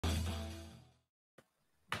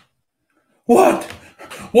What?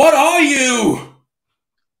 What are you?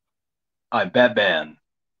 I'm Batman.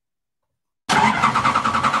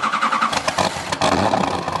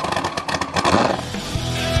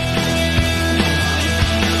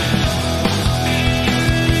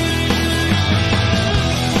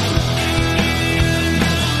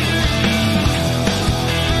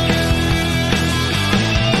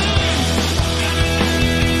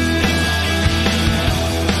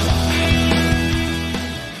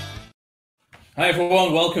 Hi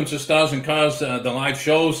everyone, welcome to Stars and Cars, the live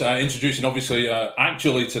shows. Introducing, obviously,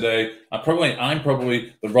 actually today, I'm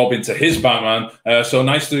probably the Robin to his Batman. So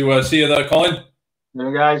nice to see you there, Colin.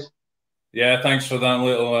 Hey guys. Yeah, thanks for that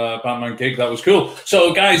little Batman gig. That was cool.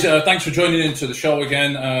 So, guys, thanks for joining into the show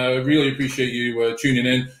again. Really appreciate you tuning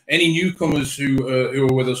in. Any newcomers who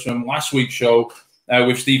were with us from last week's show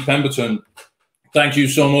with Steve Pemberton, thank you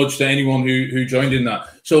so much to anyone who joined in that.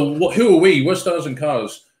 So, who are we? We're Stars and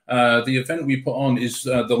Cars. The event we put on is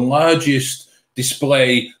the largest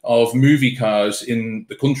display of movie cars in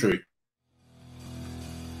the country.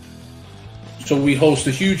 So we host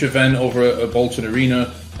a huge event over at Bolton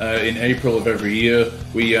Arena in April of every year.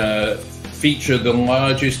 We feature the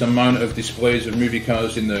largest amount of displays of movie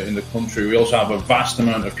cars in the country. We also have a vast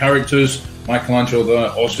amount of characters. Michelangelo there,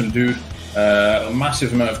 awesome dude. A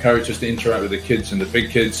massive amount of characters to interact with the kids and the big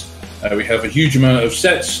kids. We have a huge amount of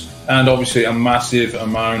sets, and obviously a massive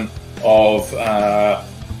amount of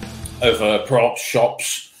props,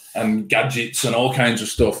 shops, and gadgets, and all kinds of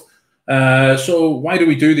stuff. So why do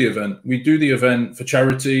we do the event? We do the event for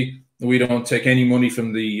charity. We don't take any money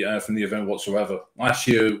from the event whatsoever. Last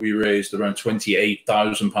year we raised around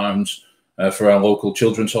 £28,000 for our local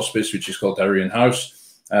children's hospice, which is called Darien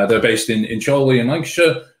House. They're based in Chorley in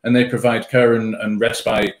Lancashire, and they provide care and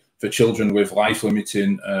respite for children with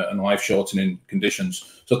life-limiting and life-shortening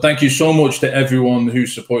conditions. So thank you so much to everyone who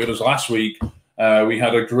supported us last week. We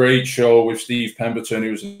had a great show with Steve Pemberton.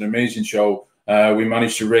 It was an amazing show. We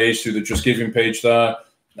managed to raise through the Just Giving page there.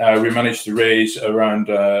 We managed to raise around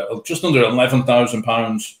just under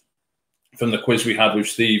 £11,000 from the quiz we had with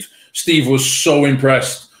Steve. Steve was so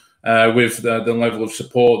impressed with the level of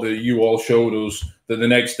support that you all showed us, that the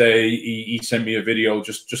next day he sent me a video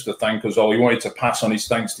just to thank us all. He wanted to pass on his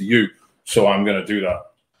thanks to you, so I'm going to do that.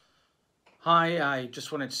 Hi, I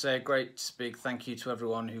just wanted to say a great big thank you to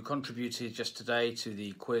everyone who contributed just today to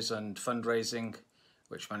the quiz and fundraising,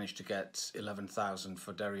 which managed to get 11,000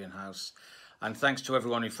 for Darien House. And thanks to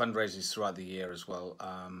everyone who fundraises throughout the year as well.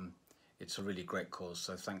 It's a really great cause,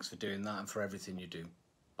 so thanks for doing that and for everything you do.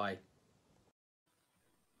 Bye.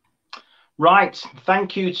 Right,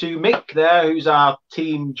 thank you to Mick there, who's our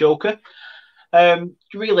team joker.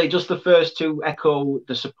 Really, just the first to echo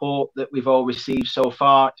the support that we've all received so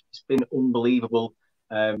far. It's been unbelievable.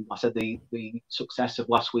 I said the success of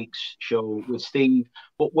last week's show with Steve,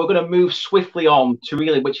 but we're going to move swiftly on to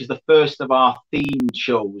really, which is the first of our themed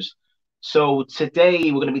shows. So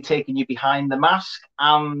today we're going to be taking you behind the mask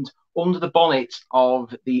and under the bonnet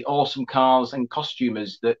of the awesome cars and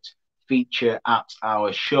costumers that feature at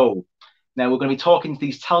our show. Now, we're going to be talking to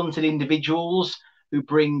these talented individuals who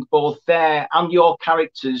bring both their and your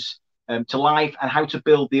characters to life, and how to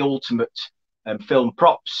build the ultimate film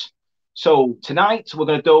props. So tonight, we're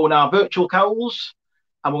going to don our virtual cowls,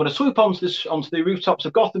 and we're going to swoop onto the rooftops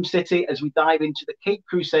of Gotham City as we dive into the Cape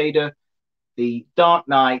Crusader, the Dark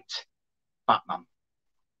Knight Batman.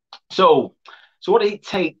 So what did it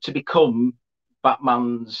take to become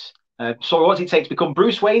Batman's... what did it take to become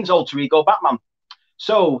Bruce Wayne's alter ego, Batman?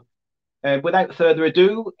 So... without further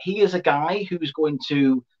ado, he is a guy who's going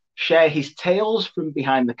to share his tales from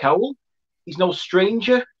behind the cowl. He's no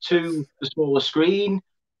stranger to the smaller screen,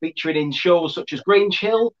 featuring in shows such as Grange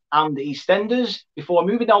Hill and EastEnders, before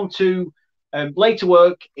moving on to later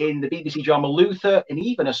work in the BBC drama Luther, and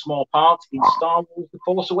even a small part in Star Wars The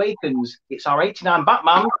Force Awakens. It's our 89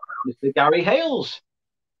 Batman, Mr. Gary Hales.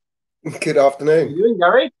 Good afternoon. How are you doing,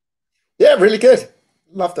 Gary? Yeah, really good.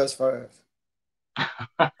 Love those photos.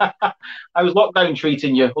 I was lockdown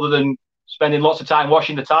treating you, other than spending lots of time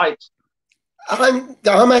washing the tights?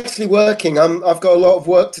 I'm actually working. I've got a lot of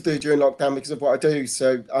work to do during lockdown because of what I do.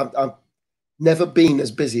 So I've never been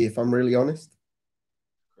as busy, if I'm really honest.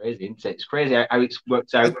 Crazy, isn't it? It's crazy how it's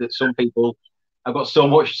worked out that some people have got so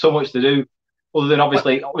much to do. Other than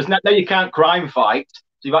obviously, now you can't crime fight.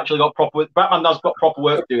 So you've actually got proper. Batman has got proper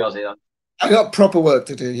work to do, has he? Then? I got proper work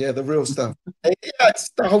to do. Yeah, the real stuff. Yeah,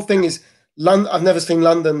 the whole thing is. London, I've never seen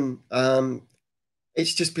London.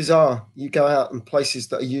 It's just bizarre. You go out in places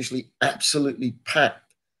that are usually absolutely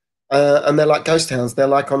packed, and they're like ghost towns. They're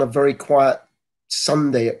like on a very quiet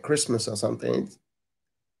Sunday at Christmas or something. It's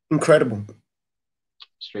incredible.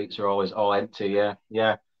 It's streets are always all empty.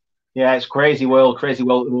 Yeah. It's crazy world at the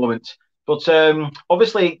moment. But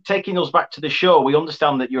obviously, taking us back to the show, we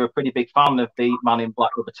understand that you're a pretty big fan of the Man in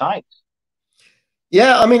Black rubber tights.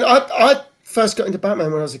 Yeah, I mean, I first got into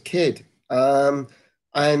Batman when I was a kid. And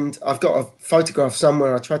I've got a photograph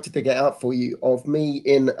somewhere. I tried to dig it out for you of me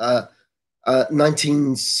in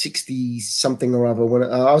 1960 something or other. When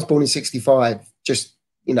I was born in 65, just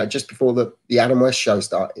before the Adam West show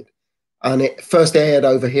started, and it first aired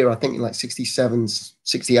over here, I think in like 67,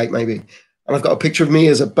 68 maybe. And I've got a picture of me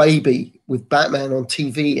as a baby with Batman on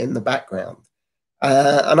TV in the background.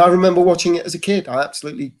 And I remember watching it as a kid. I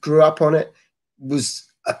absolutely grew up on it.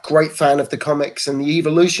 Was a great fan of the comics and the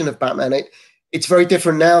evolution of Batman. It's very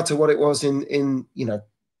different now to what it was in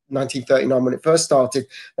 1939 when it first started.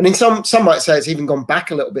 And in some might say it's even gone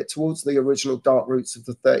back a little bit towards the original dark roots of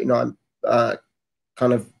the 39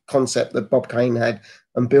 kind of concept that Bob Kane had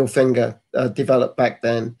and Bill Finger developed back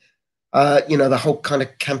then. The whole kind of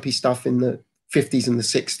campy stuff in the 50s and the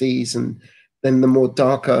 60s, and then the more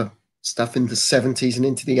darker stuff in the 70s and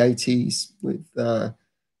into the 80s with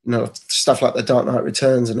stuff like The Dark Knight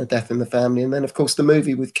Returns and A Death in the Family. And then, of course, the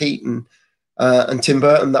movie with Keaton and Tim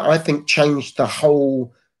Burton that I think changed the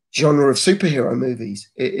whole genre of superhero movies.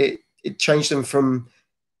 It changed them from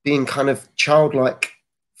being kind of childlike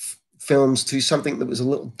films to something that was a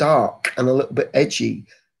little dark and a little bit edgy.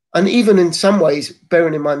 And even in some ways,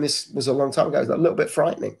 bearing in mind this was a long time ago, it was a little bit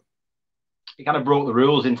frightening. It kind of broke the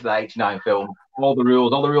rules into the 89 film. All the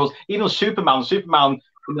rules. Even Superman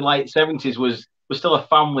in the late 70s was still a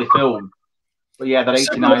family film. But yeah, that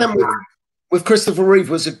 89 film with Christopher Reeve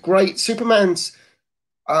was a great. Superman's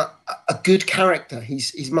a good character.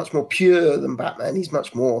 He's much more pure than Batman. He's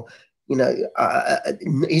much more,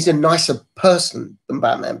 he's a nicer person than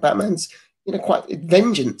Batman. Batman's, quite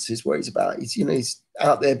vengeance is what he's about. He's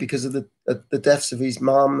out there because of the deaths of his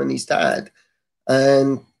mum and his dad,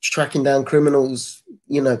 and tracking down criminals,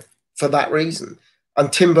 for that reason.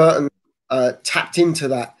 And Tim Burton tapped into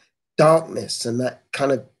that darkness and that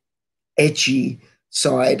kind of edgy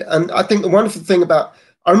side. And I think the wonderful thing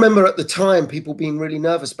I remember at the time people being really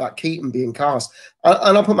nervous about Keaton being cast.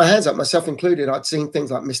 And I put my hands up, myself included. I'd seen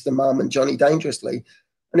things like Mr. Mum and Johnny Dangerously.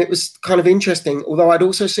 And it was kind of interesting, although I'd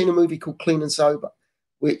also seen a movie called Clean and Sober,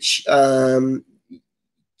 which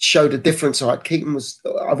showed a different side. Keaton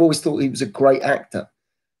I've always thought he was a great actor.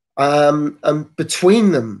 And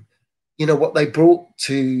between them, what they brought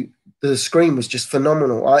to the screen was just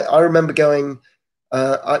phenomenal. I remember going,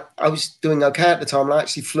 I was doing okay at the time, and I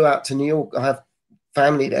actually flew out to New York. I have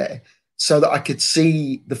family there, so that I could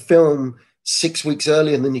see the film 6 weeks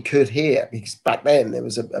earlier than you could here, because back then there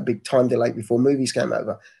was a big time delay before movies came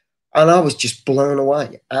over. And I was just blown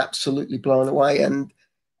away, absolutely blown away. And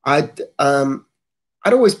I'd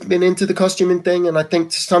always been into the costuming thing, and I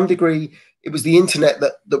think to some degree it was the internet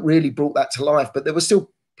that really brought that to life. But there were still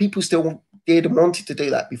people still did and wanted to do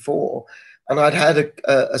that before. And I'd had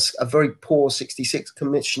a very poor 66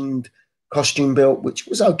 commissioned costume built, which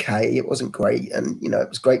was okay. It wasn't great. And, it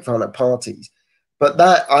was great fun at parties. But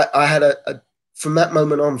that I had from that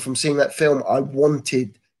moment on, from seeing that film, I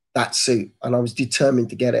wanted that suit and I was determined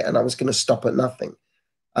to get it, and I was going to stop at nothing.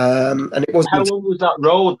 And it wasn't. How long was that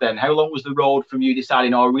road then? How long was the road from you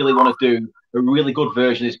deciding, I really want to do a really good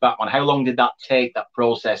version of this Batman? How long did that take, that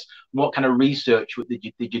process? What kind of research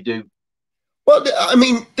did you do? Well, I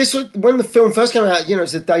mean, this was when the film first came out,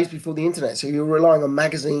 it's the days before the internet. So you were relying on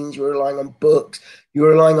magazines, you were relying on books, you were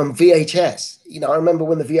relying on VHS. I remember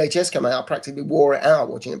when the VHS came out, I practically wore it out,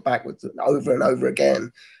 watching it backwards over and over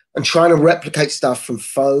again and trying to replicate stuff from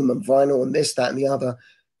foam and vinyl and this, that, and the other.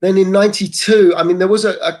 Then in 92, I mean, there was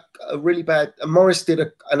a really bad, Morris did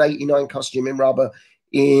an 89 costume in rubber,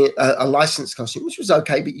 a licensed costume, which was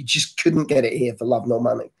okay, but you just couldn't get it here for love nor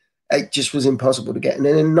money. It just was impossible to get. And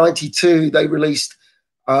then in 92, they released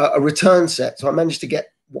a return set. So I managed to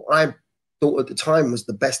get what I thought at the time was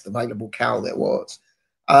the best available cowl there was.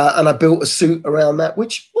 And I built a suit around that,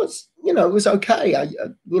 which was, was okay.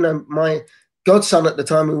 My godson at the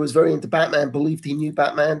time, who was very into Batman, believed he knew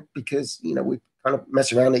Batman because, we kind of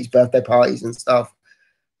mess around at his birthday parties and stuff.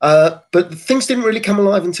 But things didn't really come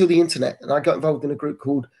alive until the internet. And I got involved in a group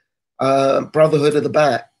called Brotherhood of the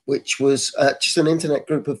Bat, which was just an internet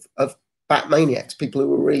group of Batmaniacs, people who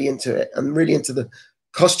were really into it and really into the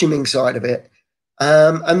costuming side of it.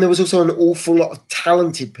 And there was also an awful lot of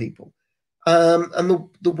talented people. And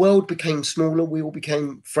the world became smaller. We all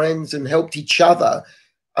became friends and helped each other.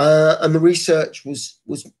 And the research was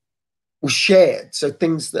shared. So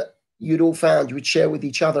things that you'd all found, you would share with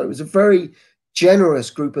each other. It was a very generous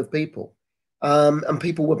group of people. And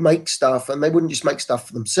people would make stuff, and they wouldn't just make stuff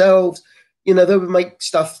for themselves. you know, they would make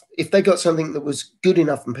stuff, if they got something that was good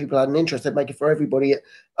enough and people had an interest, they'd make it for everybody at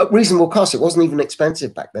reasonable cost. It wasn't even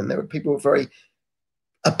expensive back then. People were very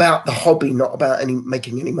about the hobby, not about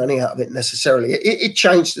making any money out of it necessarily. It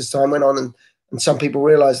changed as time went on, and some people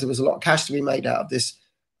realized there was a lot of cash to be made out of this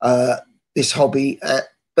this hobby.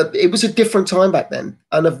 But it was a different time back then.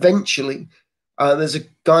 And eventually, there's a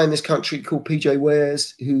guy in this country called PJ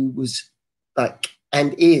Wares who was like,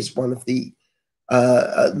 and is one of the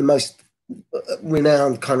most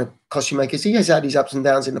renowned kind of costume makers. He has had his ups and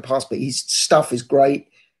downs in the past, but his stuff is great.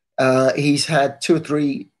 He's had 2 or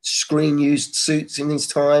 3 screen used suits in his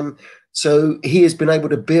time. So he has been able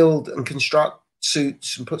to build and construct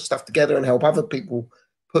suits and put stuff together and help other people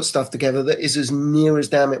put stuff together that is as near as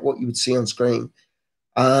damn it what you would see on screen.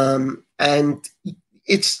 And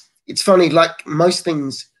it's funny, like most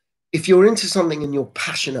things, if you're into something and you're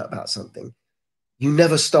passionate about something, you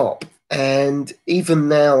never stop. And even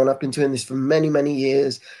now, and I've been doing this for many, many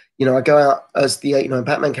years, you know, I go out as the 89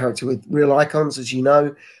 Batman character with real icons, as you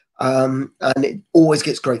know, and it always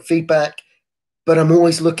gets great feedback, but I'm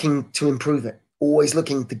always looking to improve it, always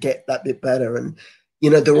looking to get that bit better. And,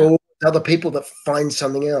 you know, there are always other people that find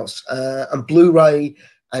something else. And Blu-ray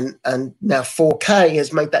and now 4K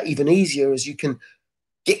has made that even easier, as you can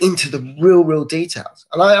get into the real details.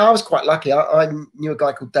 And I was quite lucky. I knew a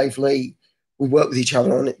guy called Dave Lee. We worked with each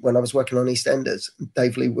other on it when I was working on EastEnders.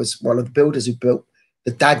 Dave Lee was one of the builders who built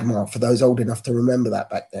the Dagmar, for those old enough to remember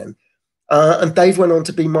that back then. And Dave went on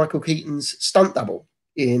to be Michael Keaton's stunt double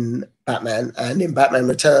in Batman and in Batman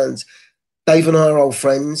Returns. Dave and I are old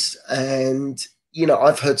friends, and, you know,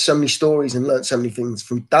 I've heard so many stories and learned so many things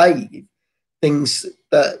from Dave, things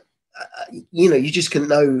that, you know, you just couldn't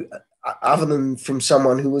know other than from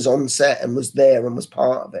someone who was on set and was there and was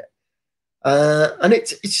part of it. And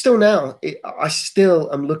it's still now, I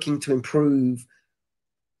still am looking to improve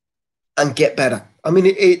and get better. I mean,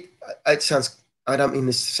 it sounds, I don't mean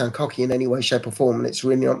this to sound cocky in any way, shape or form, and it's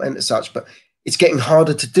really not meant as such, but it's getting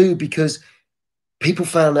harder to do because people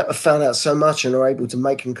have found out so much and are able to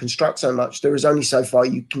make and construct so much. There is only so far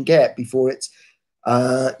you can get before it's,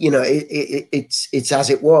 you know, it's as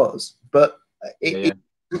it was. But it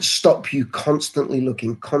doesn't stop you constantly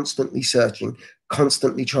looking, constantly searching,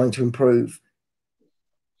 constantly trying to improve.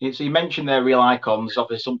 So you mentioned their real icons,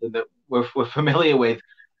 obviously something that we're familiar with,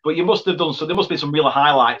 but you must have done, so there must be some real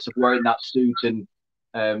highlights of wearing that suit and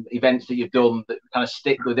events that you've done that kind of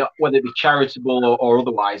stick with it, whether it be charitable or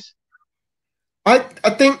otherwise. I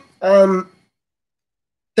think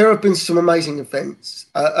there have been some amazing events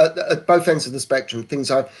at both ends of the spectrum. Things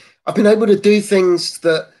I've been able to do things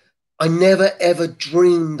that I never ever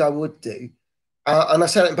dreamed I would do. And I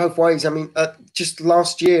said it in both ways. I mean, just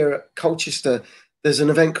last year at Colchester, there's an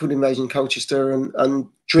event called Invasion Colchester, and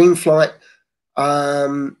Dreamflight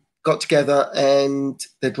got together and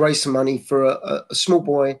they'd raised some money for a small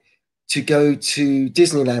boy to go to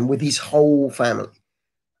Disneyland with his whole family.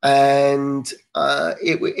 And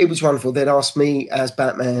it was wonderful. They'd asked me as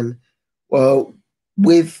Batman, well,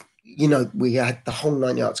 with, you know, we had the whole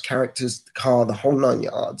 9 yards, characters, the car, the whole 9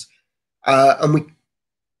 yards. And we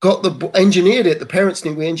got engineered it. The parents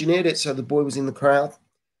knew we engineered it, so the boy was in the crowd.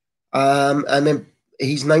 And then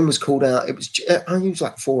his name was called out. He was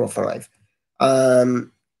like 4 or 5.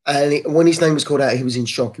 And when his name was called out, he was in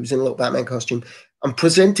shock. He was in a little Batman costume. I'm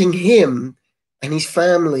presenting him and his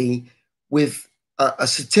family with a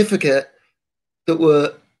certificate that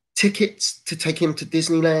were tickets to take him to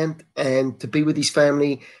Disneyland and to be with his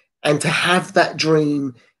family and to have that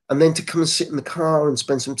dream, and then to come and sit in the car and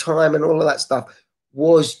spend some time, and all of that stuff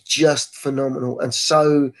was just phenomenal. And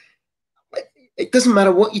so it doesn't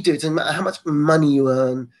matter what you do, it doesn't matter how much money you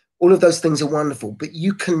earn, all of those things are wonderful, but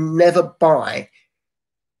you can never buy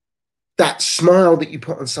that smile that you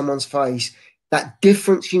put on someone's face, that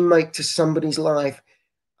difference you make to somebody's life,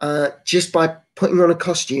 just by putting on a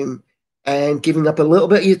costume and giving up a little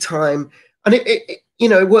bit of your time. And it you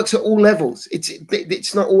know, it works at all levels.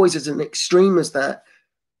 It's not always as an extreme as that.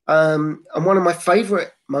 And one of my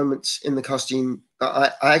favorite moments in the costume,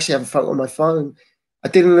 I actually have a photo on my phone. I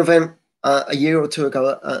did an event a year or two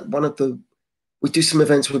ago. We do some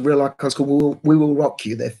events with real icons called We Will Rock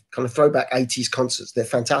You. They're kind of throwback 80s concerts. They're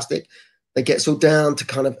fantastic. They get us all down to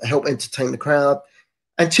kind of help entertain the crowd.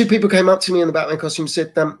 And 2 people came up to me in the Batman costume and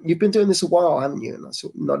said, you've been doing this a while, haven't you? And I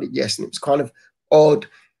sort of nodded yes. And it was kind of odd.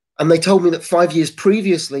 And they told me that 5 years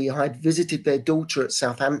previously, I had visited their daughter at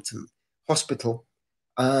Southampton Hospital.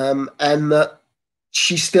 And that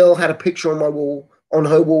she still had a picture on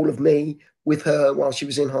her wall of me with her while she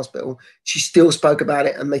was in hospital. She still spoke about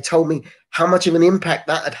it. And they told me how much of an impact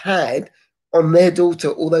that had on their daughter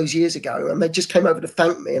all those years ago, and they just came over to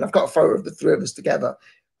thank me. And I've got a photo of the three of us together,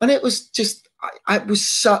 and it was just, it was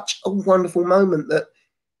such a wonderful moment that,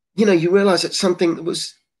 you know, you realize that something that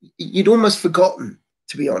was, you'd almost forgotten,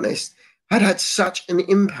 to be honest, had such an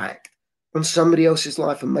impact on somebody else's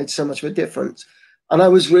life and made so much of a difference. And I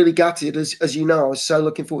was really gutted, as you know. I was so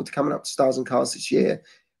looking forward to coming up to Stars and Cars this year.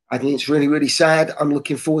 I think it's really, really sad. I'm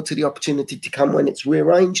looking forward to the opportunity to come when it's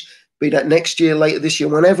rearranged, be that next year, later this year,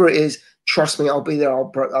 whenever it is. Trust me, I'll be there.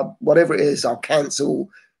 I'll whatever it is, I'll cancel.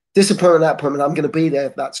 Disappointment, that appointment, I'm going to be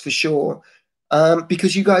there, that's for sure.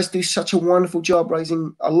 Because you guys do such a wonderful job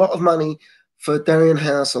raising a lot of money for Darien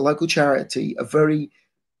House, a local charity, a very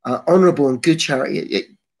honourable and good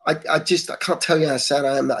charity. I can't tell you how sad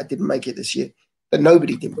I am that I didn't make it this year, that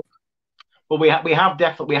nobody did. Well, we have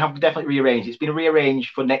definitely rearranged. It's been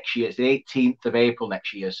rearranged for next year. It's the 18th of April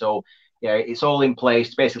next year. So yeah, it's all in place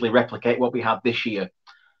to basically replicate what we had this year.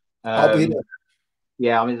 I'll be there.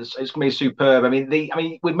 Yeah, I mean, it's going to be superb. I mean,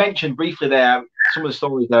 we mentioned briefly there some of the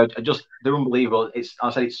stories there they're unbelievable. I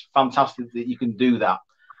said it's fantastic that you can do that.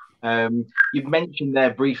 You've mentioned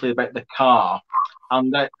there briefly about the car,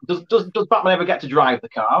 and does Batman ever get to drive the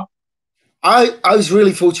car? I was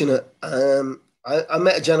really fortunate. I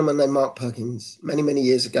met a gentleman named Mark Perkins many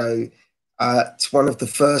years ago. It's one of the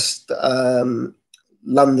first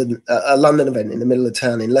London event in the middle of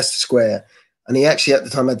town in Leicester Square. And he actually at the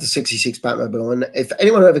time had the 66 Batmobile. And if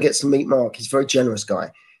anyone ever gets to meet Mark, he's a very generous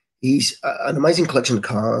guy. He's an amazing collection of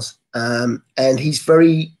cars, and he's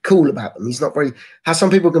very cool about them. He's not very, how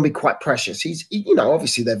some people can be quite precious. You know,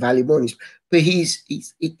 obviously they're valuable, but he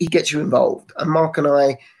gets you involved. And Mark and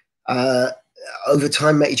I, over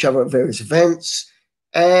time, met each other at various events.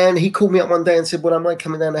 And he called me up one day and said, well, I might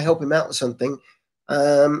come down to help him out with something,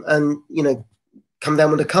 and, you know, come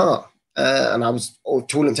down with a car. And I was,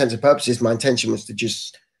 to all intents and purposes, my intention was to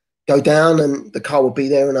just go down and the car would be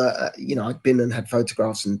there. And you know, I'd been and had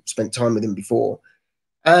photographs and spent time with him before.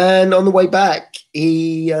 And on the way back,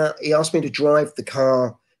 he asked me to drive the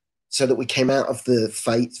car so that we came out of the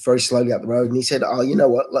Fate very slowly up the road. And he said, oh, you know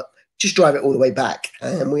what, look, just drive it all the way back.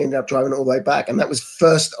 And we ended up driving it all the way back. And that was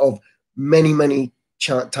first of many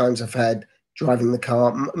times I've had driving the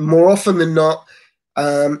car. More often than not,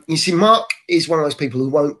 you see, Mark is one of those people who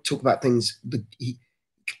won't talk about things. He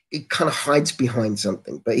kind of hides behind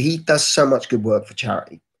something, but he does so much good work for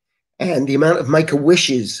charity. And the amount of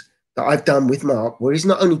make-a-wishes that I've done with Mark, where he's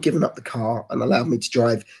not only given up the car and allowed me to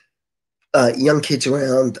drive young kids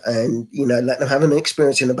around and, you know, let them have an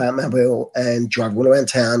experience in a Batmobile and drive all around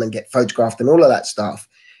town and get photographed and all of that stuff,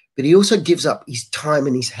 but he also gives up his time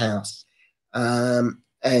in his house.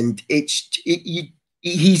 And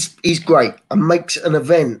he's great and makes an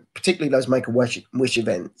event, particularly those Make-A-Wish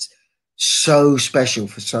events, so special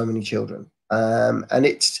for so many children. And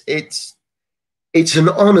it's an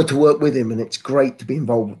honor to work with him, and it's great to be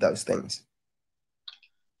involved with those things.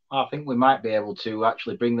 I think we might be able to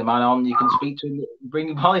actually bring the man on. You can speak to him, bring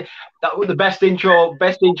him on. That was the best intro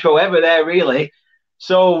ever there, really.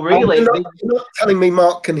 So really, you're not telling me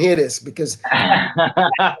Mark can hear this, because I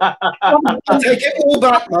take it all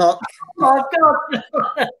back, Mark. Oh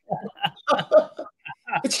God!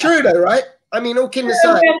 It's true, though, right? I mean, all kidding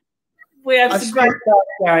aside, we have some great stuff,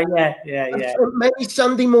 Gary. Yeah. I've spent many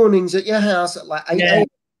Sunday mornings at your house at like 8 a.m.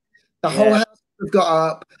 The whole house has got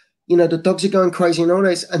up. You know, the dogs are going crazy and all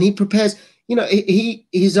this, and he prepares. You know,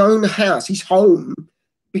 his own house, his home,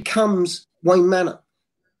 becomes Wayne Manor,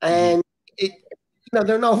 and you know,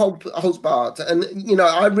 there are no holds barred. And, you know,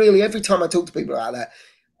 I really, every time I talk to people about that,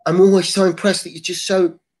 I'm always so impressed that you're just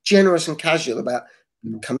so generous and casual about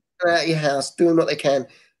coming out of your house, doing what they can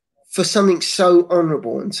for something so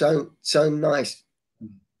honourable and so nice.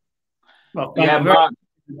 Well, yeah,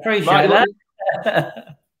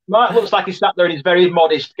 Mark looks like he sat there in his very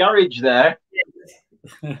modest garage there.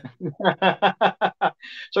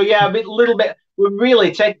 So yeah, a little bit. We're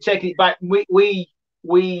really taking it back. We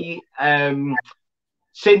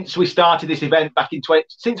since we started this event back in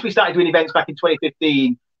since we started doing events back in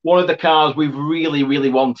 2015, one of the cars we've really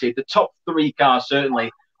wanted, the top 3 cars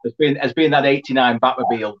certainly, has been that 89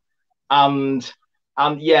 Batmobile. And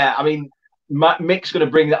yeah, I mean, Mick's going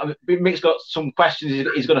to bring that. Mick's got some questions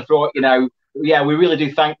he's going to throw at you now. Yeah, we really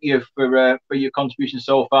do thank you for your contribution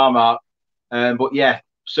so far, Mark. But yeah,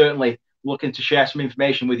 certainly looking to share some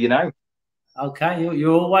information with you now. Okay,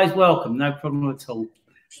 you're always welcome. No problem at all.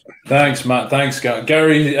 Thanks, Matt. Thanks,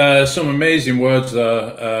 Gary. Some amazing words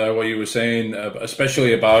there, what you were saying,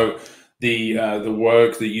 especially about the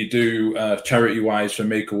work that you do charity-wise for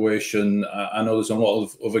Make-A-Wish, and I know there's a lot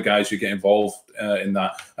of other guys who get involved in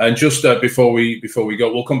that. And just before we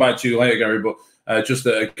go, we'll come back to you later, Gary, but just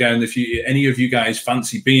again, if any of you guys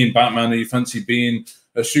fancy being Batman, or you fancy being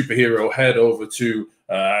a superhero, head over to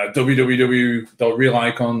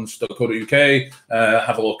www.realicons.co.uk,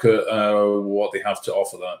 have a look at what they have to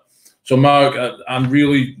offer that. So Mark, I'm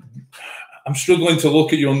struggling to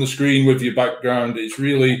look at you on the screen with your background. It's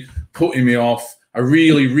really putting me off. I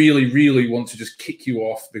really, really, really want to just kick you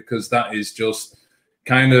off, because that is just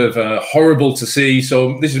kind of horrible to see.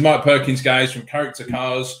 So this is Mark Perkins, guys, from Character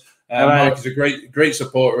Cars. Mark is a great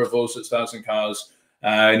supporter of us at Stars and Cars,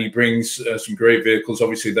 and he brings some great vehicles.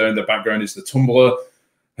 Obviously, there in the background is the Tumbler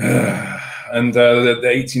and the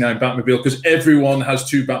 89 Batmobile, because everyone has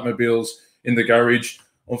 2 Batmobiles in the garage.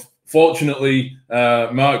 Unfortunately,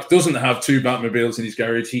 Mark doesn't have 2 Batmobiles in his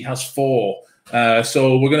garage. He has 4.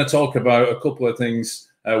 So we're going to talk about a couple of things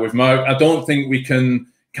with Mark. I don't think we can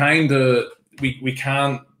we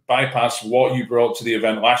can't bypass what you brought to the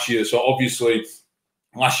event last year. So obviously,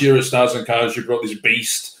 last year at Stars and Cars, you brought this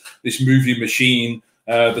beast, this movie machine,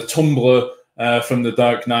 the Tumbler from the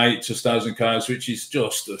Dark Knight to Stars and Cars, which is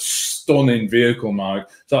just a stunning vehicle, Mark.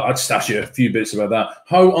 So I'd just ask you a few bits about that.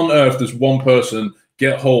 How on earth does one person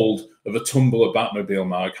get hold of a Tumbler Batmobile,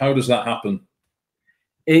 Mark? How does that happen?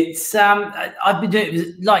 It's I've been doing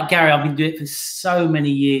it, like Gary, I've been doing it for so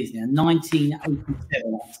many years now.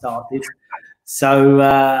 1987 I started.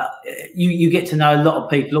 So you get to know a lot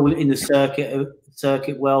of people all in the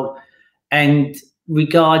circuit world, and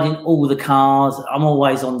regarding all the cars, I'm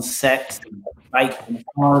always on set, making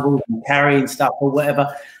carnivals and carrying stuff or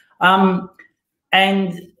whatever.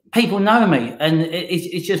 And people know me, and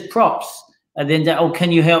it's just props. And then, oh,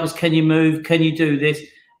 can you help us? Can you move? Can you do this?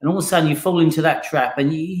 And all of a sudden you fall into that trap,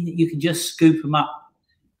 and you can just scoop them up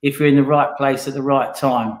if you're in the right place at the right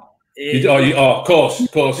time. Of course,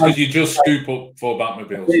 because you just scoop up 4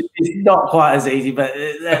 Batmobiles. It's not quite as easy, but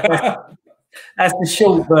that's the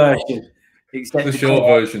short version. The short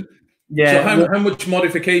version. Yeah. So how much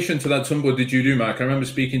modification to that Tumbler did you do, Mark? I remember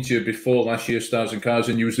speaking to you before last year, Stars and Cars,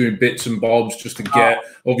 and you was doing bits and bobs just to get,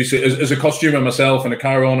 obviously, as a costumer myself and a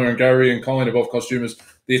car owner, and Gary and Colin are both costumers,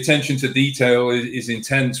 the attention to detail is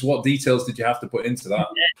intense. What details did you have to put into that?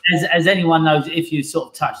 As anyone knows, if you sort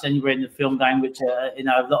of touched anywhere in the film game, which a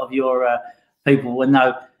lot of your people will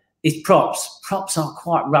know, it's props. Props are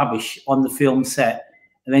quite rubbish on the film set,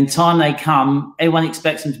 and then time they come, everyone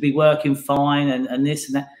expects them to be working fine and this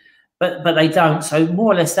and that. But they don't. So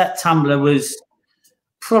more or less that Tumbler was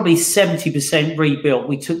probably 70% rebuilt.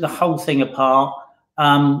 We took the whole thing apart,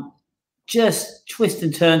 just twist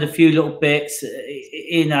and turned a few little bits,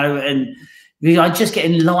 and I just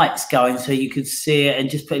getting lights going so you could see it, and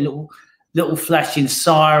just put little flashing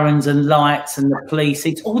sirens and lights and the police.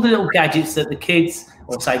 It's all the little gadgets that the kids,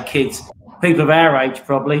 or say kids, people of our age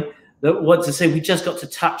probably, that want to see. We just got to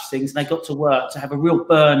touch things, and they got to work. To have a real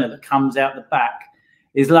burner that comes out the back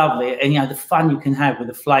is lovely, and the fun you can have with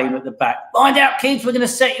a flame at the back. Find out, kids, we're going to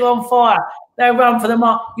set you on fire. They'll run for the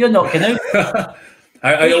mark. You're not going to.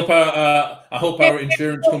 I hope our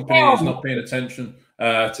insurance company is not paying attention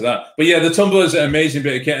to that. But yeah, the Tumbler is an amazing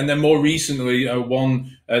bit of kit. And then more recently,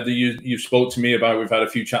 one that you spoke to me about, we've had a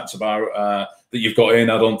few chats about that you've got in.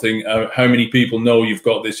 I don't think how many people know you've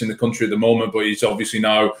got this in the country at the moment, but it's obviously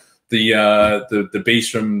now the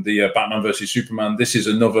beast from the Batman versus Superman. This is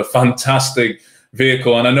another fantastic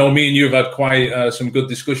vehicle, and I know me and you have had quite some good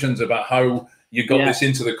discussions about how you got this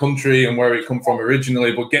into the country and where it come from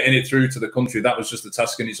originally, but getting it through to the country, that was just a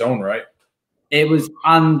task in its own, right? It was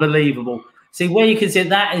unbelievable. See, where you can see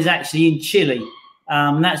that is actually in Chile.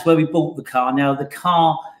 That's where we bought the car. Now, the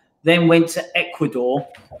car then went to Ecuador,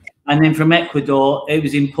 and then from Ecuador, it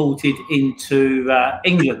was imported into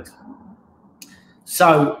England.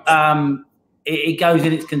 So it goes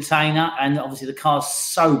in its container, and obviously the car's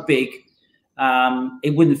so big,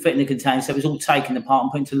 it wouldn't fit in the container, so it was all taken apart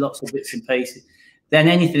and put into lots of bits and pieces. Then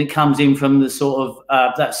anything that comes in from the sort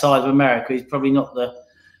of that side of America is probably not the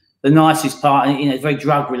nicest part. It's very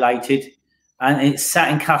drug related, and it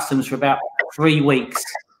sat in customs for about 3 weeks,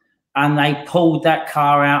 and they pulled that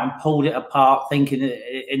car out and pulled it apart, thinking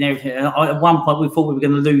and everything. And at one point, we thought we were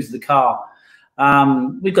going to lose the car.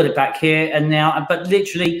 We've got it back here, and now, but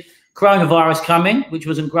literally, coronavirus coming, which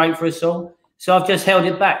wasn't great for us all. So I've just held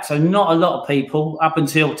it back. So not a lot of people up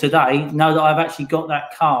until today know that I've actually got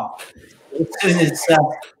that car. As soon as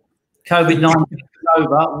COVID-19 is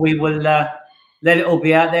over, we will let it all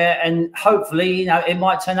be out there. And hopefully, it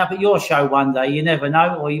might turn up at your show one day. You never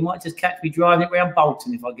know. Or you might just catch me driving it around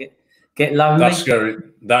Bolton if I get lonely. That's scary.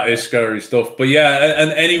 That is scary stuff. But yeah,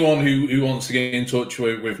 and anyone who wants to get in touch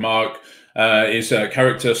with Mark is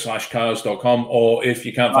character/cars.com, or if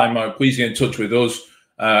you can't find Mark, please get in touch with us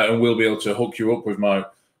and we'll be able to hook you up with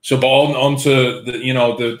Mark. So, but on to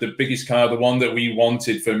the biggest car, the one that we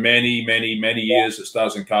wanted for many years at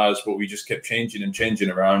Stars and Cars, but we just kept changing and changing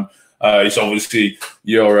around. It's obviously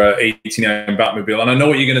your 89 Batmobile. And I know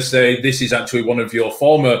what you're going to say. This is actually one of your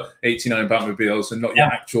former 89 Batmobiles and not your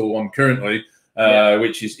actual one currently,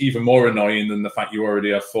 which is even more annoying than the fact you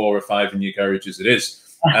already have 4 or 5 in your garage as it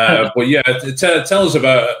is. But yeah, tell us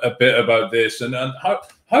a bit about this and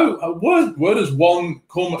where does one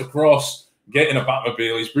come across getting a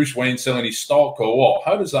Batmobile? Is Bruce Wayne selling his stock or what?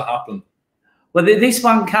 How does that happen? Well, this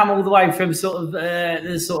one come all the way from sort of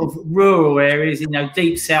the sort of rural areas,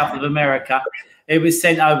 deep south of America. It was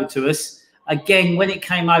sent over to us. Again, when it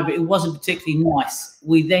came over, it wasn't particularly nice.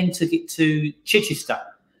 We then took it to Chichester,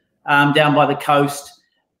 down by the coast,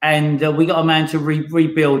 and we got a man to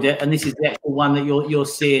rebuild it. And this is the actual one that you're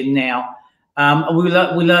seeing now. And we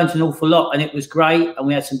learned an awful lot, and it was great. And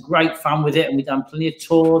we had some great fun with it, and we've done plenty of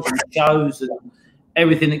tours and shows and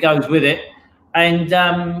everything that goes with it. And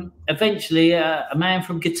eventually a man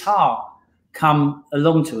from Guitar come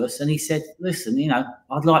along to us and he said, listen,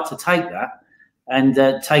 I'd like to take that and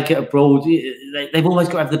take it abroad. They've always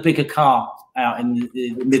got to have the bigger car out in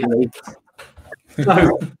the Middle East.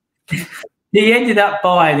 So he ended up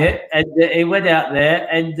buying it, and he went out there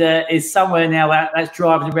and is somewhere now that's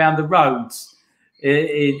driving around the roads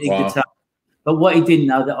in Guitar. But what he didn't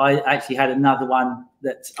know, that I actually had another one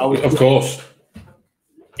that I was... Of course.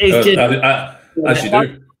 It's just... as you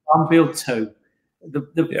do. One build 2. The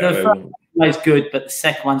first one's always good, but the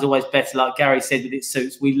second one's always better. Like Gary said, with its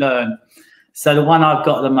suits, we learn. So the one I've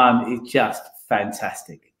got at the moment is just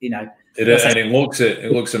fantastic.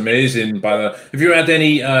 It looks amazing. Have you had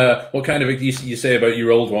any? What kind of you say about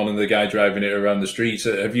your old one and the guy driving it around the streets?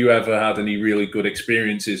 Have you ever had any really good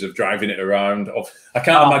experiences of driving it around? I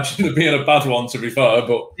can't imagine there being a bad one, to be fair.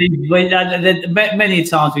 But many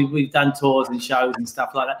times we've done tours and shows and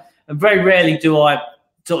stuff like that. And very rarely do I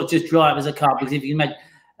sort of just drive as a car, because if you can imagine,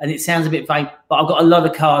 and it sounds a bit vague, but I've got a lot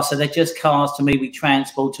of cars, so they're just cars to me. We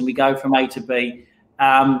transport and we go from A to B.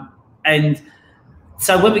 And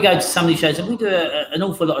so when we go to some of these shows, and we do an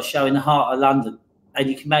awful lot of show in the heart of London, and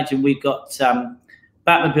you can imagine we've got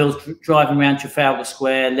Batmobiles driving around Trafalgar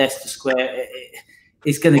Square, Leicester Square.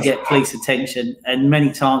 It's going to get police attention, and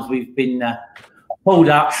many times we've been pulled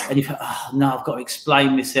up, and you think, oh no, I've got to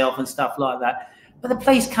explain myself and stuff like that. But the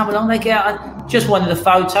police come along, they get out, just wanted a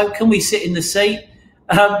photo. Can we sit in the seat?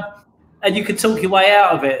 And you can talk your way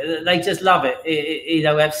out of it. They just love it. We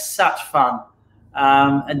have such fun.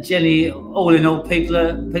 And generally, all in all, people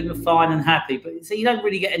are fine and happy. But so you don't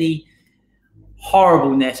really get any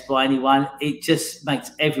horribleness by anyone. It just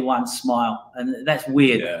makes everyone smile, and that's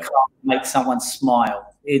weird. Yeah. Can't make someone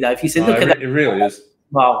smile. If you say, look at that, it really is.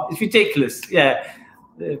 Well, it's ridiculous. Yeah,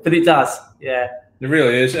 but it does. Yeah. It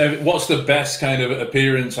really is. What's the best kind of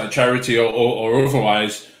appearance, like charity or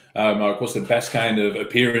otherwise, Mark? What's the best kind of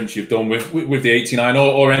appearance you've done with the 89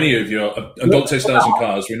 or any of your? And don't say Stars and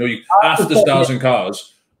Cars. We know you after Stars and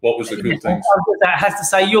Cars. What was the good things? That has to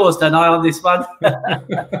say yours, don't I, on this one?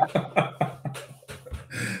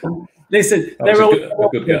 Listen, they're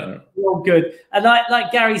all good. And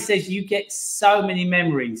like Gary says, you get so many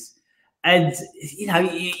memories, and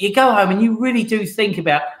you go home and you really do think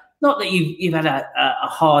about. Not that you've had a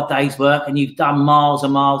hard day's work and you've done miles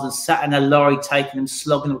and miles and sat in a lorry taking them,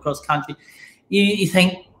 slogging them across country. You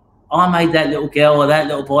think, I made that little girl or that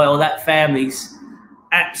little boy or that family's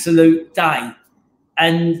absolute day.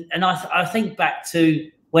 And I think back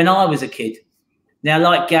to when I was a kid. Now,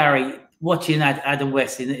 like Gary, watching Adam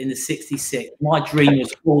West in the 66, my dream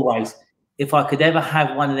was always, if I could ever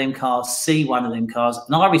have one of them cars, see one of them cars.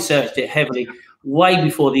 And I researched it heavily way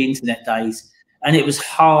before the internet days. And it was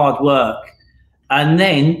hard work. And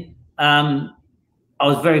then I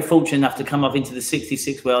was very fortunate enough to come up into the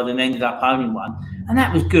 66 world and ended up owning one. And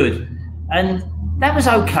that was good. And that was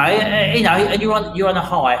okay. And you're on a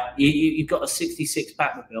high. You've got a 66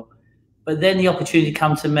 Batmobile. But then the opportunity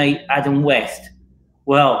come to meet Adam West.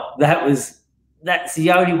 Well, that's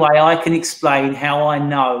the only way I can explain how I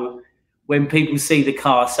know when people see the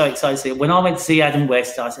car. So excited. When I went to see Adam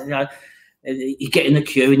West, I said, you get in the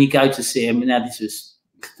queue and you go to see him. And now this was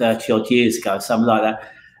 30 odd years ago, something like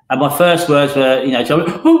that. And my first words were,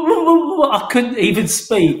 I couldn't even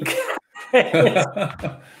speak.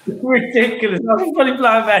 Ridiculous. I was fully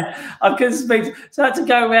blown, man. I couldn't speak. So I had to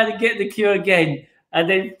go around and get in the queue again. And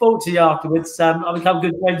then fortunately afterwards, I become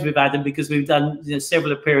good friends with Adam because we've done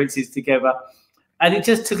several appearances together. and it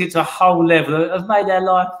just took it to a whole level of made our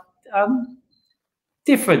life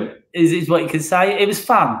different. Is what you can say. It was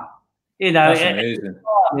fun, you know. That's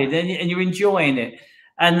amazing. And you're enjoying it.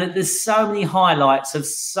 And there's so many highlights of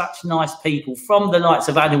such nice people, from the likes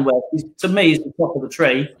of Adam West, who to me is the top of the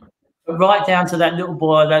tree, but right down to that little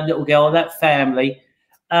boy, that little girl, that family,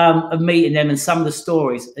 of meeting them and some of the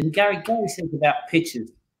stories. And Gary said about pictures.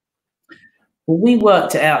 Well, we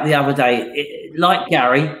worked it out the other day. Like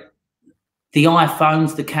Gary, the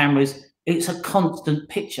iPhones, the cameras, it's a constant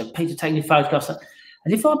picture. People taking photographs.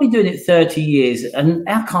 And if I've been doing it 30 years and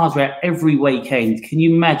our cars are out every weekend, can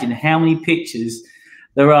you imagine how many pictures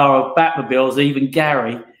there are of Batmobiles, even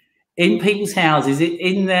Gary, in people's houses,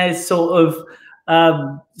 in their sort of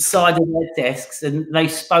side of their desks, and they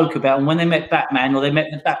spoke about, and when they met Batman or they met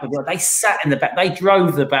the Batmobile, they sat in the back, they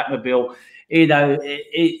drove the Batmobile. You know,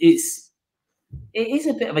 it is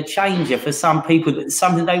a bit of a changer for some people, that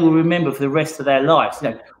something they will remember for the rest of their lives. You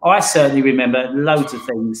know, I certainly remember loads of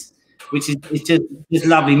things, which is just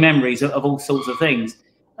lovely memories of all sorts of things,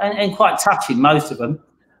 and quite touching, most of them.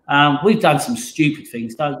 We've done some stupid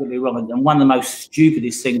things, don't get me wrong, and one of the most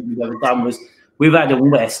stupidest things we've ever done was with Adam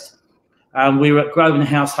West. We were at Grosvenor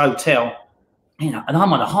House Hotel, you know, and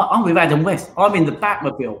I'm with Adam West. I'm in the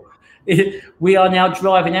Batmobile. We are now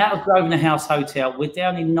driving out of Grosvenor House Hotel. We're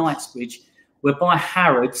down in Knightsbridge. We're by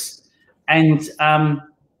Harrods, and I've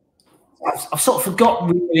sort of forgotten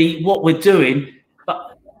really what we're doing,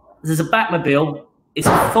 but there's a Batmobile. It's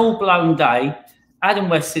a full-blown day. Adam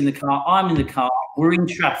West's in the car. I'm in the car. We're in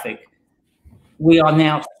traffic. We are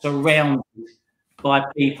now surrounded by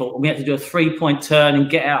people. We had to do a 3-point turn and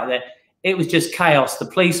get out of there. It was just chaos. The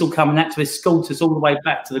police all come and had to escort us all the way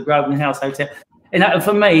back to the Grosvenor House Hotel. And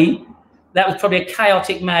for me, that was probably a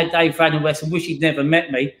chaotic, mad day for Adam West. I wish he'd never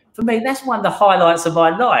met me. For me, that's one of the highlights of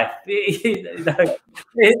my life. You know, and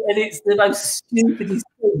it's the most stupidest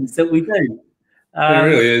things that we do. It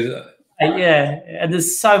really is. Yeah, and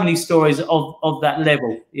there's so many stories of that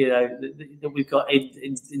level, you know, that we've got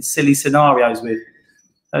in silly scenarios with.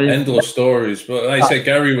 Endless stories. But like I said,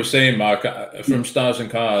 Gary was saying, Mark, from Stars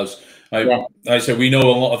and Cars, I said, we know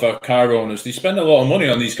a lot of our car owners, they spend a lot of money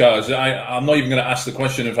on these cars. I'm not even going to ask the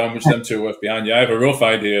question of how much them two are worth behind you. I have a rough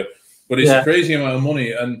idea, but it's a crazy amount of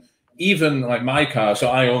money. And even like my car, so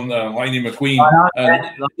I own Lightning McQueen, and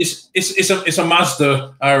it's a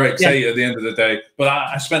Mazda RX-8 at the end of the day. But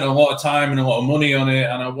I spent a lot of time and a lot of money on it,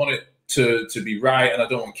 and I want it to be right, and I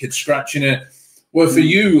don't want kids scratching it. Well, for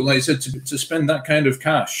you, like I said, to spend that kind of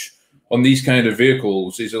cash on these kind of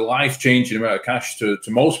vehicles is a life-changing amount of cash to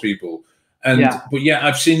most people. And but yeah,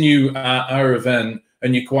 I've seen you at our event,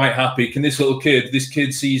 and you're quite happy. Can this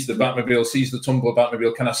kid sees the Batmobile, sees the Tumbler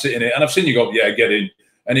Batmobile, can I sit in it? And I've seen you go, yeah, get in.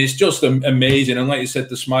 And it's just amazing. And like you said,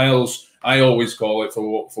 the smiles, I always call it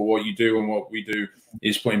for what you do, and what we do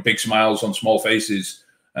is putting big smiles on small faces.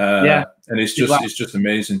 And it's just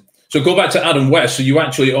amazing. So go back to Adam West. So you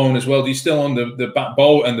actually own as well. Do you still own the Bat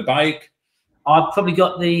boat and the bike? I've probably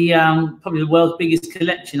got probably the world's biggest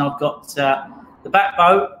collection. I've got the Bat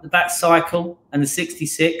boat, the Bat cycle, and the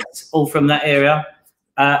 66, all from that area.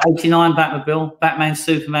 89 Batmobile, Batman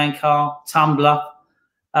Superman car, Tumbler.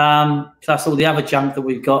 Plus all the other junk that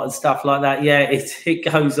we've got and stuff like that. Yeah, it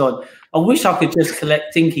goes on. I wish I could just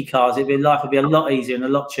collect dinky cars. Life would be a lot easier and a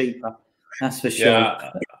lot cheaper. That's for sure.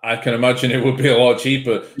 Yeah, I can imagine it would be a lot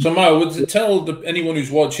cheaper. So, Maya, would tell anyone who's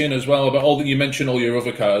watching as well about all that you mentioned, all your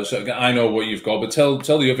other cars. I know what you've got, but tell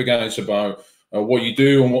the other guys about what you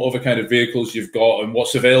do and what other kind of vehicles you've got and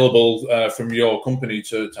what's available from your company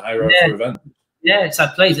to hire out for events. Yeah, so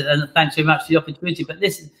please, and thanks very much for the opportunity. But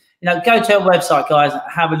listen, you know, go to our website, guys,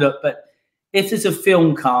 have a look. But if there's a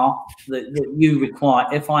film car that you require,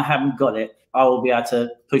 if I haven't got it, I will be able to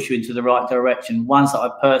push you into the right direction. Ones that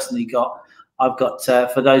I've personally got, I've got,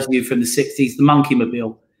 for those of you from the 60s, the Monkey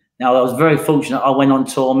Mobile. Now, I was very fortunate. I went on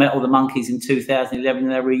tour, met all the monkeys in 2011 in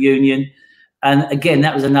their reunion. And again,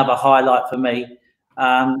 that was another highlight for me.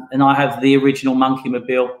 And I have the original Monkey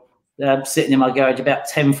Mobile sitting in my garage about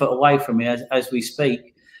 10 foot away from me as we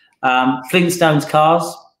speak. Flintstones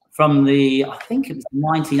cars from I think it was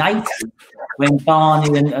 1980, when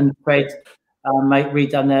Barney and Fred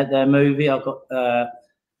redone their movie. I've got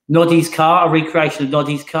Noddy's car, a recreation of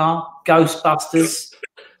Noddy's car, Ghostbusters,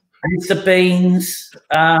 Mr. Beans.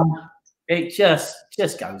 It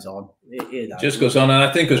just goes on. You know. Just goes on. And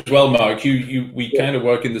I think as well, Mark, we kind of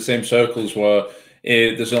work in the same circles where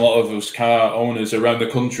there's a lot of us car owners around the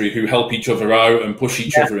country who help each other out and push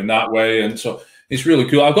each other in that way. And so it's really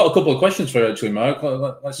cool. I've got a couple of questions for you, actually, Mark.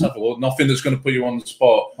 Let's have a look. Nothing that's going to put you on the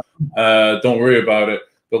spot. Don't worry about it.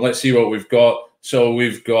 But let's see what we've got. So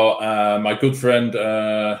we've got my good friend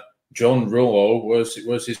John Rullo,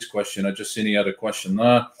 where's his question? I just seen he had a question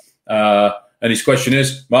there. And his question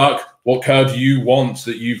is, Mark, what car do you want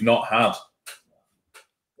that you've not had?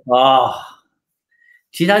 Oh,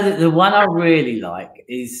 do you know that the one I really like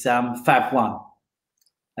is Fab One?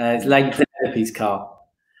 It's Lady Penelope's car.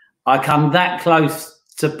 I come that close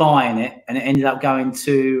to buying it, and it ended up going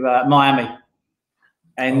to Miami.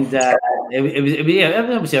 And it was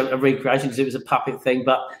obviously a recreation because it was a puppet thing,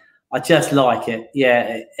 but I just like it.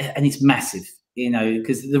 Yeah, and it's massive, you know,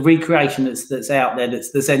 because the recreation that's out there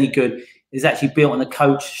that's any good is actually built on a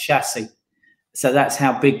coach chassis. So that's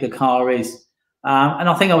how big the car is. And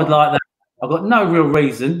I think I would like that. I've got no real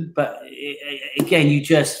reason, but again, you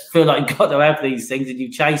just feel like you've got to have these things, and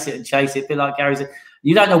you chase it and chase it. A bit like Gary said,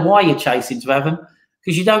 you don't know why you're chasing to have them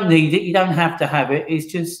because you don't need it. You don't have to have it. It's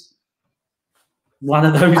just one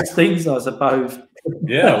of those things, I suppose.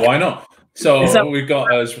 Yeah, why not? So we've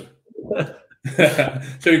got as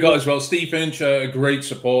well Steve Finch, a great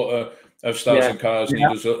supporter of Stars and Cars. And he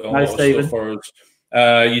does a lot of stuff for us.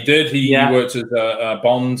 You did. He worked as a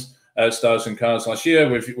Bond at Stars and Cars last year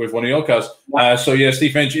with one of your cars. So yeah,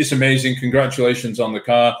 Steve Finch, it's amazing. Congratulations on the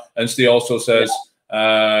car. And Steve also says,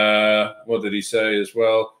 what did he say as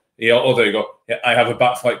well? Oh, there you go. Yeah, I have a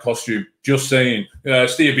Batflight costume. Just saying.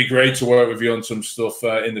 Steve, it'd be great to work with you on some stuff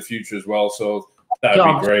in the future as well. So that'd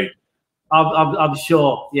be great. I'm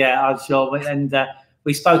sure. Yeah, I'm sure. And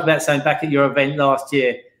we spoke about something back at your event last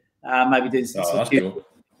year. Maybe doing some cool.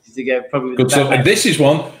 Together, probably. Good. So this is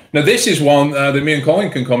one. Now this is one that me and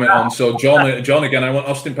Colin can comment on. So John again. I want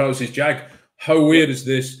Austin Powers' Jag. How weird is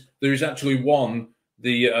this? There is actually one,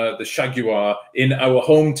 the Jaguar in our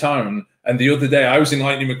hometown. And the other day, I was in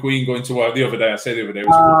Lightning McQueen going to work. The other day, it was a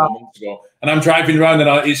couple of months ago. And I'm driving around,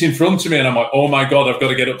 and it's in front of me, and I'm like, oh my God, I've got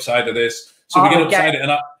to get upside of this. So we get upside it,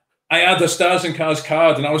 and I had the Stars and Cars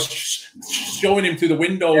card, and I was showing him through the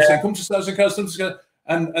window, saying, come to Stars and Cars, come to Stars.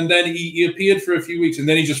 And then he appeared for a few weeks, and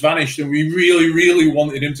then he just vanished, and we really, really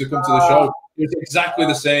wanted him to come to the show. It was exactly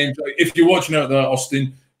the same. So if you're watching out there,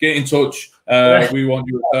 Austin, get in touch. We want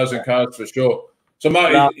you at Stars and Cars for sure. So,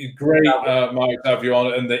 Mark, it's great, Mark, to have you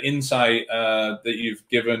on, and the insight that you've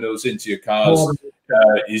given us into your cars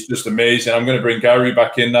is just amazing. I'm going to bring Gary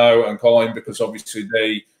back in now and Colin, because obviously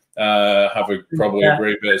they have probably a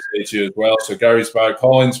great bit of stage here as well. So, Gary's back,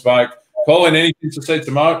 Colin's back. Colin, anything to say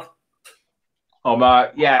to Mark? Oh,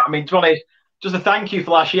 Mark, yeah. I mean, to be honest, just a thank you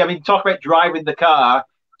for last year. I mean, talk about driving the car.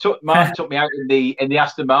 Mark took me out in the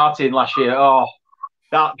Aston Martin last year. Oh,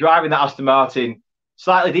 driving that Aston Martin.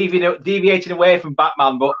 Slightly deviating away from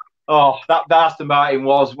Batman, but that Aston Martin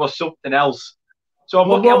was something else. So I'm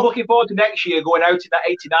looking forward to next year going out in that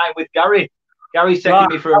 89 with Gary. Gary's taking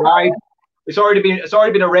me for a ride. It's already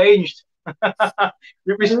been arranged,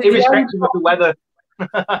 irrespective of the weather.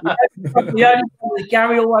 The only thing is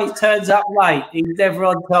Gary always turns up late. He's never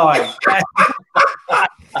on time.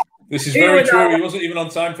 This is very true. He wasn't even on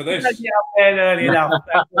time for this. Early enough.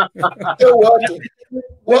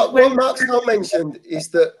 What Mark's not mentioned is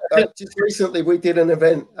that just recently we did an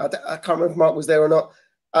event. I can't remember if Mark was there or not,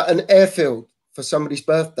 at an airfield for somebody's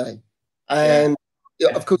birthday. And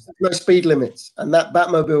of course, there's no speed limits. And that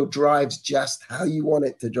Batmobile drives just how you want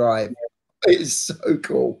it to drive. It is so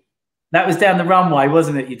cool. That was down the runway,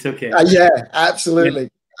 wasn't it? You took it? Yeah, absolutely.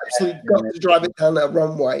 Absolutely got to drive it down that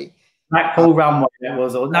runway. Blackpool runway, it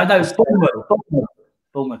was. No,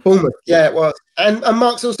 Bournemouth. Yeah, it was. And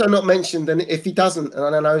Mark's also not mentioned, and if he doesn't,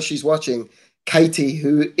 and I know she's watching, Katie,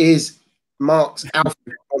 who is Mark's alpha,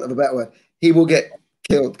 for want of a better word, he will get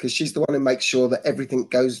killed because she's the one who makes sure that everything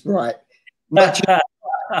goes right. Not just,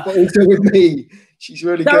 but also with me. She's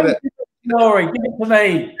really good at it. Glory, give it to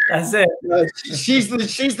me. That's it. She's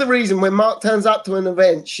the reason when Mark turns up to an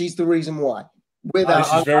event, she's the reason why.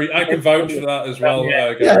 I can vouch for that as well.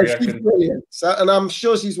 She's brilliant. So, and I'm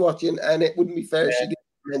sure she's watching, and it wouldn't be fair if she didn't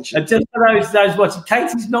mention. And just for those watching,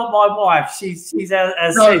 Katie's not my wife. She's our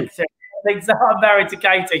sister. I'm married to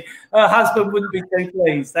Katie. Her husband wouldn't be too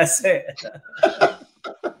pleased. That's it.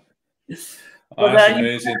 That's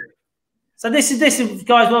amazing. So this is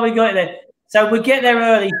guys, what we got there. So we get there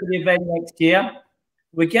early for the event next year.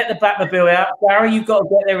 We get the Batmobile out. Gary, you've got to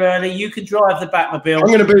get there early. You can drive the Batmobile. I'm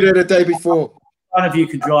going to be there the day before. One of you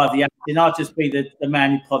can drive the Aston. I'll just be the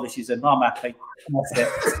man who polishes them. I'm happy. That's it.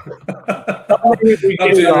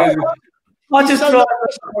 I'll just drive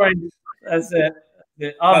the That's it.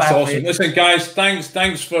 That's awesome. Listen, guys,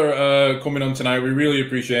 thanks for coming on tonight. We really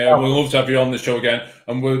appreciate it. We'd love to have you on the show again.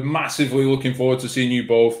 And we're massively looking forward to seeing you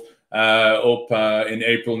both up in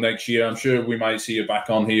April next year. I'm sure we might see you back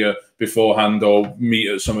on here beforehand or meet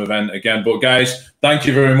at some event again. But guys, thank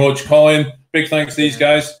you very much. Colin, big thanks to these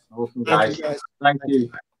guys. Awesome, guys. Thank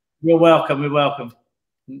you. You're welcome. You're welcome.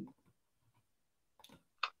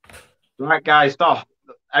 Right, guys. So,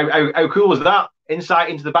 how cool was that? Insight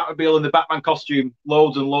into the Batmobile and the Batman costume.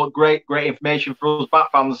 Loads and loads. Great information for us Bat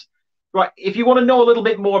fans. Right. If you want to know a little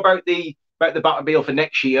bit more about the Batmobile for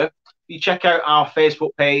next year, if you check out our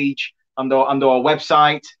Facebook page and our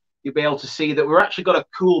website, you'll be able to see that we've actually got a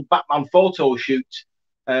cool Batman photo shoot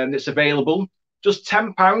that's available. Just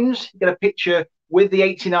 £10. You get a picture with the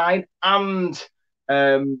 89 and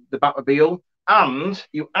the Batmobile, and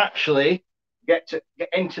you actually get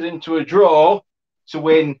entered into a draw to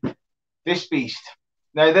win this beast.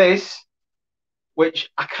 Now this, which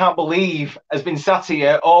I can't believe has been sat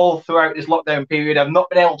here all throughout this lockdown period. I've not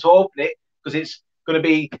been able to open it because it's going to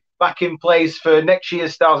be back in place for next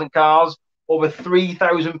year's Stars and Cars. Over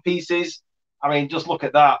 3,000 pieces. I mean, just look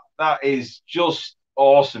at that. That is just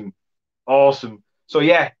awesome. Awesome. So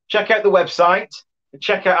yeah, check out the website and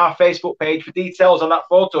check out our Facebook page for details on that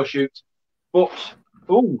photo shoot. But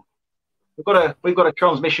we've got a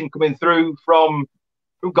transmission coming through from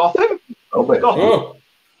Gotham. Oh,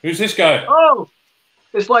 who's this guy? Oh,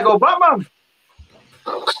 it's Lego Batman.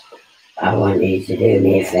 I want you to do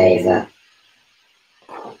me a favour.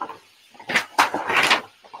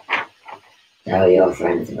 Tell your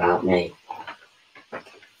friends about me.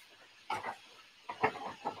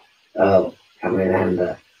 Oh, and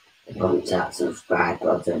remember to punch that subscribe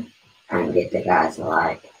button and give the guys a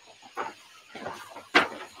like.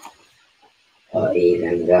 Or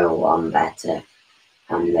even go one better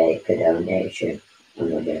and make a donation on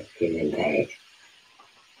the Just Giving page.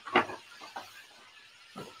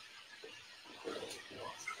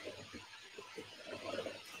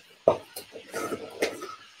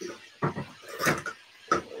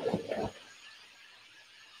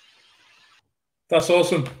 That's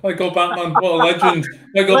awesome. Lego Batman, what a legend.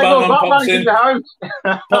 Lego Batman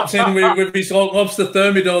pops in with his lobster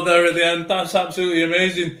thermidor there at the end. That's absolutely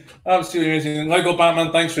amazing. Absolutely amazing. Lego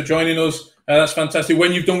Batman, thanks for joining us. That's fantastic.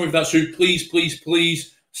 When you've done with that suit,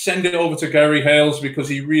 please send it over to Gary Hales, because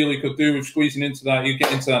he really could do with squeezing into that. You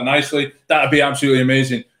get into that nicely. That'd be absolutely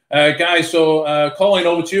amazing. Guys, so calling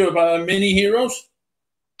over to you about mini heroes.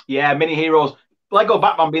 Yeah, mini heroes. Lego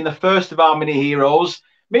Batman being the first of our mini heroes.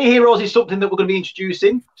 Mini Heroes is something that we're going to be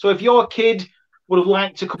introducing. So if your kid would have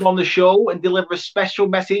liked to come on the show and deliver a special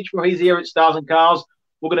message for his here at Stars and Cars,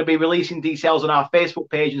 we're going to be releasing details on our Facebook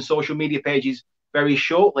page and social media pages very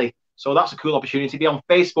shortly. So that's a cool opportunity to be on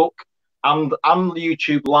Facebook and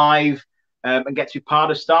YouTube Live and get to be part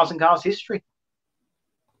of Stars and Cars history.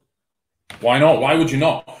 Why not? Why would you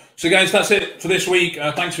not? So, guys, that's it for this week.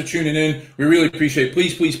 Thanks for tuning in. We really appreciate it.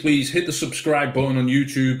 Please hit the subscribe button on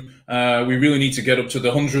YouTube. We really need to get up to the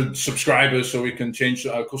 100 subscribers so we can change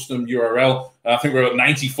our custom URL. I think we're at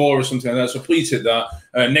 94 or something like that. So please hit that.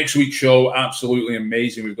 Next week's show, absolutely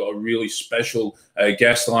amazing. We've got a really special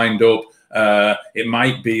guest lined up. It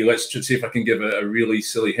might be, let's just see if I can give a really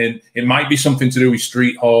silly hint. It might be something to do with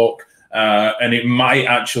Street Hawk. And it might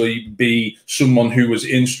actually be someone who was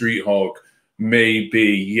in Street Hawk.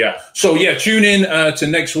 Maybe, yeah. So, yeah, tune in to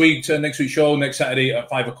next week's show, next Saturday at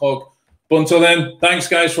 5 o'clock. But until then, thanks,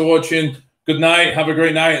 guys, for watching. Good night. Have a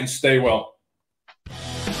great night and stay well.